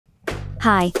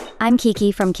Hi, I'm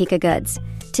Kiki from KikaGoods.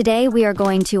 Today we are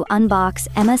going to unbox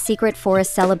Emma Secret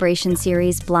Forest Celebration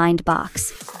Series Blind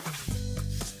Box.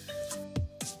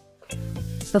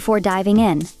 Before diving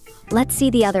in, let's see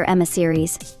the other Emma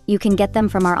series. You can get them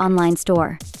from our online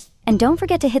store. And don't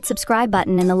forget to hit subscribe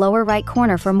button in the lower right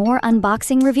corner for more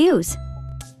unboxing reviews.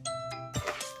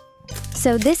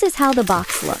 So this is how the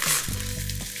box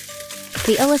looks.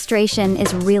 The illustration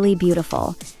is really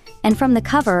beautiful, and from the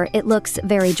cover it looks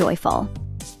very joyful.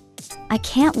 I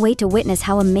can't wait to witness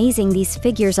how amazing these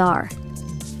figures are.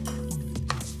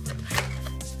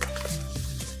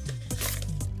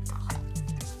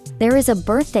 There is a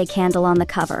birthday candle on the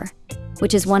cover,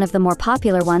 which is one of the more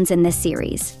popular ones in this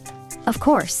series. Of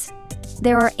course,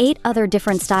 there are 8 other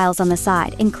different styles on the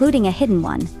side, including a hidden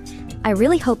one. I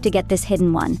really hope to get this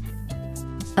hidden one.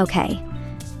 Okay,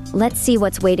 let's see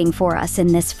what's waiting for us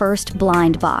in this first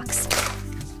blind box.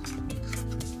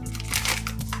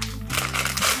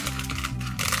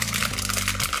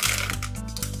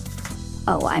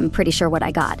 Oh, I'm pretty sure what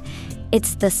I got.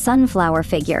 It's the sunflower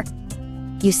figure.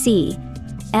 You see,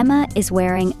 Emma is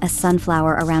wearing a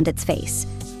sunflower around its face.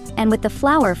 And with the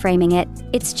flower framing it,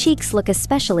 its cheeks look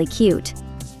especially cute.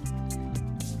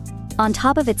 On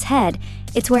top of its head,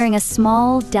 it's wearing a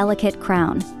small, delicate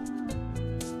crown.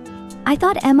 I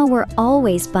thought Emma were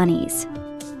always bunnies,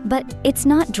 but it's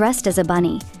not dressed as a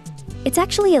bunny. It's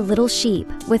actually a little sheep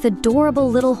with adorable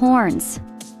little horns.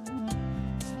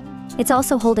 It's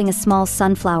also holding a small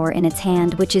sunflower in its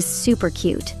hand, which is super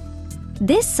cute.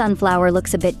 This sunflower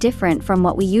looks a bit different from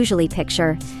what we usually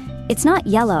picture. It's not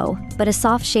yellow, but a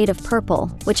soft shade of purple,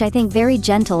 which I think very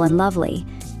gentle and lovely.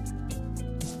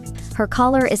 Her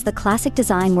collar is the classic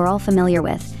design we're all familiar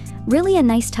with. Really a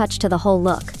nice touch to the whole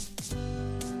look.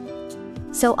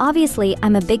 So obviously,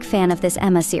 I'm a big fan of this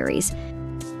Emma series.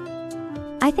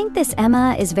 I think this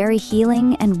Emma is very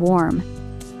healing and warm.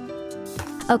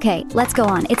 Okay, let's go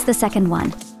on. It's the second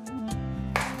one.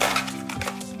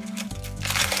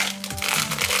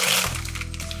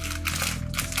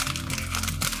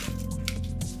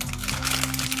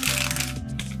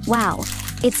 Wow,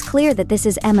 it's clear that this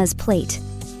is Emma's plate.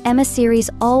 Emma series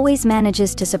always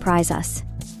manages to surprise us.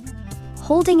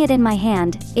 Holding it in my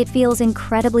hand, it feels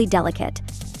incredibly delicate.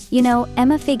 You know,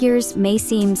 Emma figures may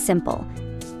seem simple,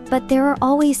 but there are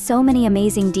always so many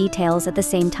amazing details at the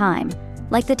same time,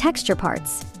 like the texture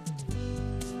parts.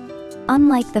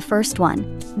 Unlike the first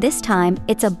one, this time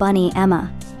it's a bunny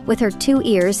Emma, with her 2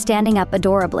 ears standing up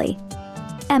adorably.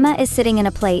 Emma is sitting in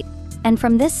a plate, and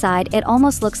from this side it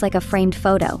almost looks like a framed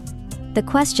photo. The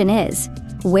question is,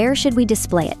 where should we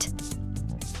display it?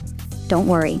 Don't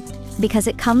worry, because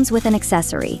it comes with an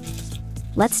accessory.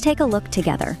 Let's take a look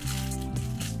together.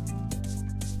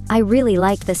 I really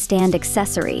like the stand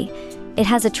accessory. It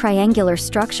has a triangular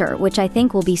structure, which I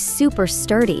think will be super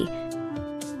sturdy.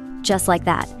 Just like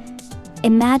that.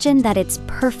 Imagine that it's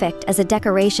perfect as a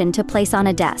decoration to place on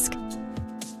a desk.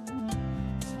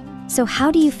 So how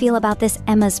do you feel about this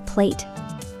Emma's plate?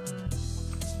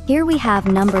 Here we have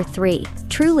number 3.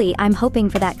 Truly, I'm hoping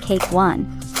for that cake one.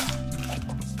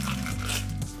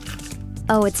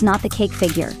 Oh, it's not the cake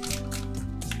figure,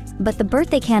 but the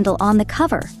birthday candle on the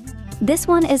cover. This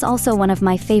one is also one of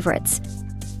my favorites.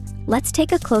 Let's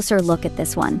take a closer look at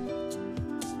this one.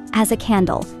 As a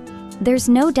candle, there's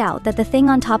no doubt that the thing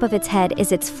on top of its head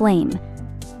is its flame.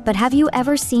 But have you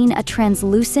ever seen a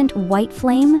translucent white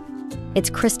flame? It's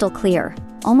crystal clear,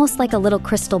 almost like a little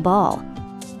crystal ball.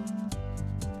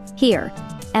 Here,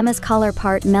 Emma's collar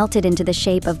part melted into the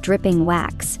shape of dripping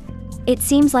wax. It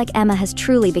seems like Emma has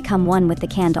truly become one with the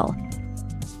candle.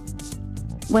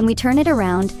 When we turn it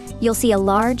around, you'll see a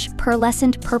large,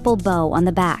 pearlescent purple bow on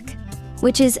the back,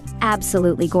 which is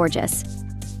absolutely gorgeous.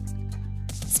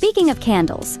 Speaking of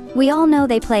candles, we all know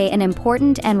they play an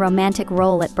important and romantic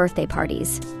role at birthday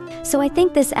parties. So I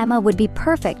think this Emma would be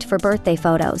perfect for birthday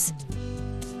photos.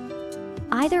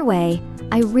 Either way,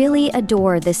 I really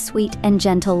adore this sweet and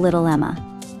gentle little Emma.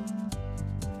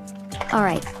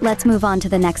 Alright, let's move on to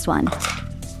the next one.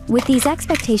 With these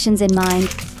expectations in mind,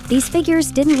 these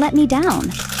figures didn't let me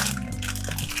down.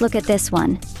 Look at this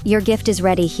one. Your gift is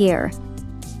ready here.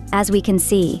 As we can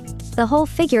see, the whole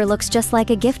figure looks just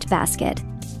like a gift basket.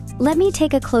 Let me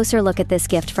take a closer look at this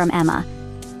gift from Emma.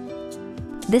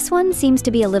 This one seems to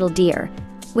be a little deer,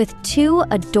 with 2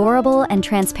 adorable and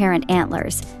transparent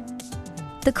antlers.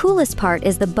 The coolest part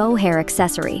is the bow hair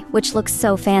accessory, which looks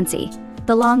so fancy.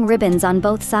 The long ribbons on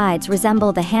both sides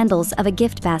resemble the handles of a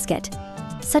gift basket.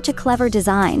 Such a clever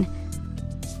design.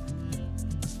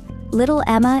 Little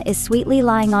Emma is sweetly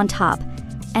lying on top,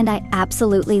 and I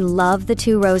absolutely love the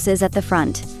 2 roses at the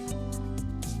front.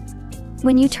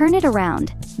 When you turn it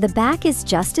around, The back is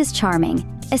just as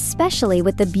charming, especially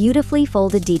with the beautifully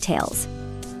folded details.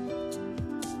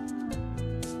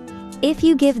 If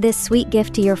you give this sweet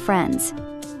gift to your friends,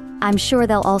 I'm sure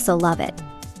they'll also love it.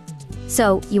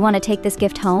 So, you want to take this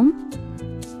gift home?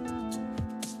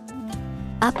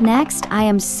 Up next, I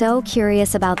am so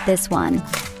curious about this one.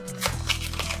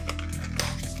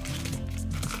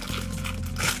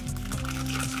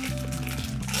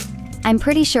 I'm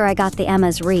pretty sure I got the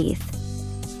Emma's wreath.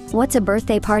 What's a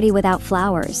birthday party without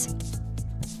flowers?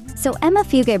 So Emma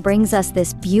Fuge brings us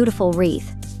this beautiful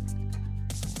wreath.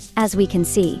 As we can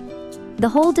see, the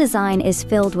whole design is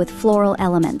filled with floral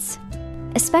elements,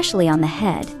 especially on the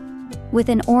head, with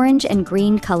an orange and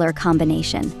green color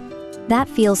combination. That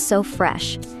feels so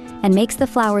fresh and makes the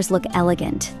flowers look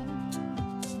elegant.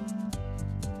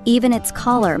 Even its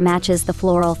collar matches the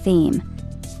floral theme.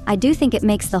 I do think it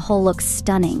makes the whole look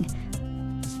stunning.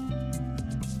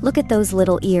 Look at those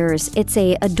little ears, it's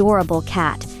an adorable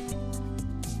cat.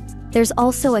 There's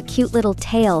also a cute little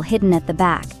tail hidden at the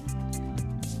back.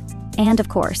 And of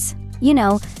course, you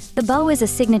know, the bow is a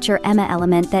signature Emma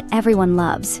element that everyone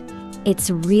loves. It's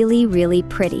really, really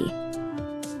pretty.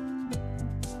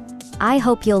 I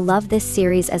hope you'll love this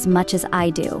series as much as I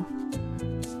do.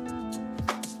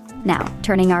 Now,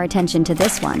 turning our attention to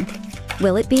this one.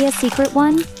 Will it be a secret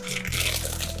one?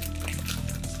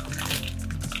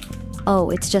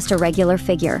 Oh, it's just a regular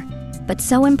figure, but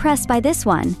so impressed by this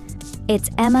one. It's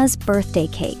Emma's birthday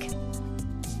cake.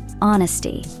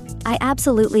 Honesty, I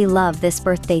absolutely love this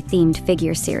birthday-themed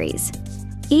figure series.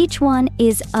 Each one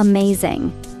is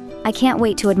amazing. I can't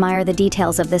wait to admire the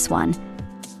details of this one.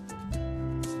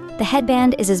 The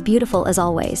headband is as beautiful as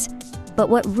always, but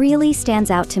what really stands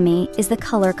out to me is the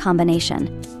color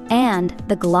combination and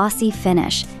the glossy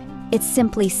finish. It's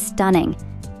simply stunning.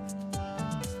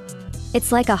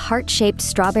 It's like a heart-shaped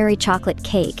strawberry chocolate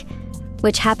cake,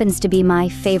 which happens to be my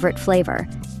favorite flavor.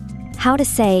 How to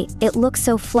say, it looks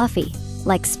so fluffy,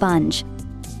 like sponge.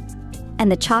 And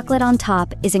the chocolate on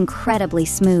top is incredibly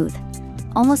smooth,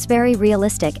 almost very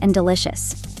realistic and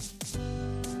delicious.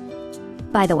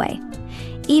 By the way,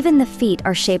 even the feet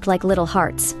are shaped like little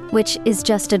hearts, which is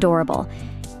just adorable.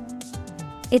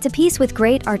 It's a piece with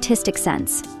great artistic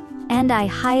sense, and I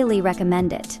highly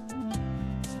recommend it.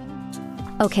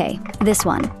 Okay, this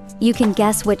one. You can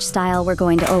guess which style we're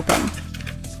going to open.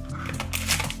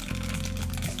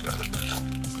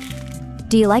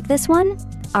 Do you like this one?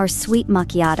 Our sweet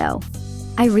macchiato.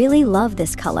 I really love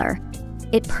this color.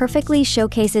 It perfectly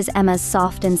showcases Emma's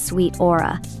soft and sweet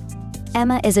aura.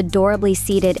 Emma is adorably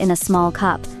seated in a small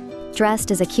cup,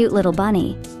 dressed as a cute little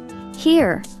bunny.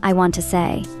 Here, I want to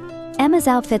say, Emma's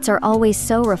outfits are always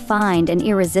so refined and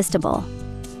irresistible,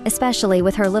 especially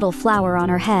with her little flower on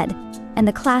her head and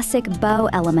the classic bow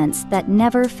elements that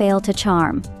never fail to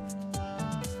charm.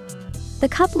 The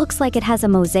cup looks like it has a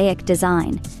mosaic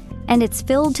design, and it's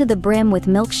filled to the brim with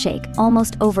milkshake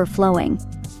almost overflowing.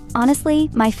 Honestly,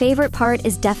 my favorite part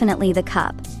is definitely the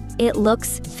cup. It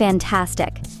looks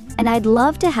fantastic, and I'd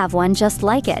love to have one just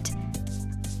like it.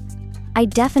 I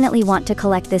definitely want to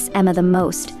collect this Emma the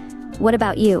most. What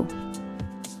about you?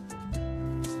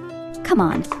 Come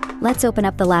on, let's open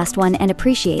up the last one and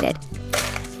appreciate it.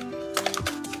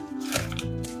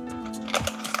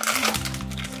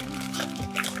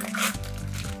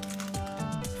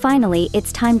 Finally,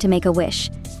 it's time to make a wish.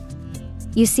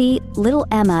 You see, little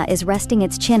Emma is resting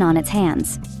its chin on its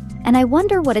hands, and I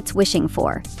wonder what it's wishing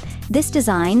for. This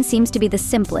design seems to be the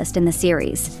simplest in the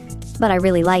series, but I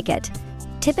really like it.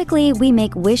 Typically, we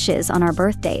make wishes on our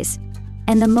birthdays,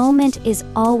 and the moment is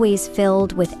always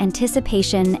filled with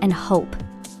anticipation and hope.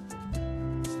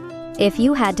 If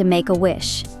you had to make a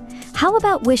wish, how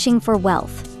about wishing for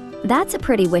wealth? That's a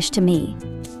pretty wish to me.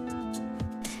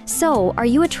 So, are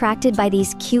you attracted by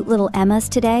these cute little Emmas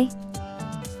today?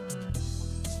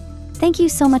 Thank you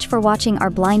so much for watching our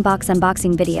blind box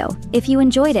unboxing video. If you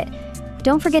enjoyed it,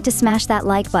 don't forget to smash that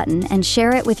like button and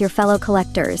share it with your fellow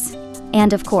collectors.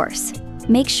 And of course,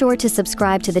 make sure to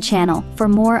subscribe to the channel for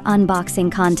more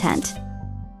unboxing content.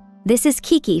 This is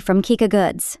Kiki from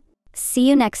KikaGoods. See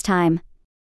you next time.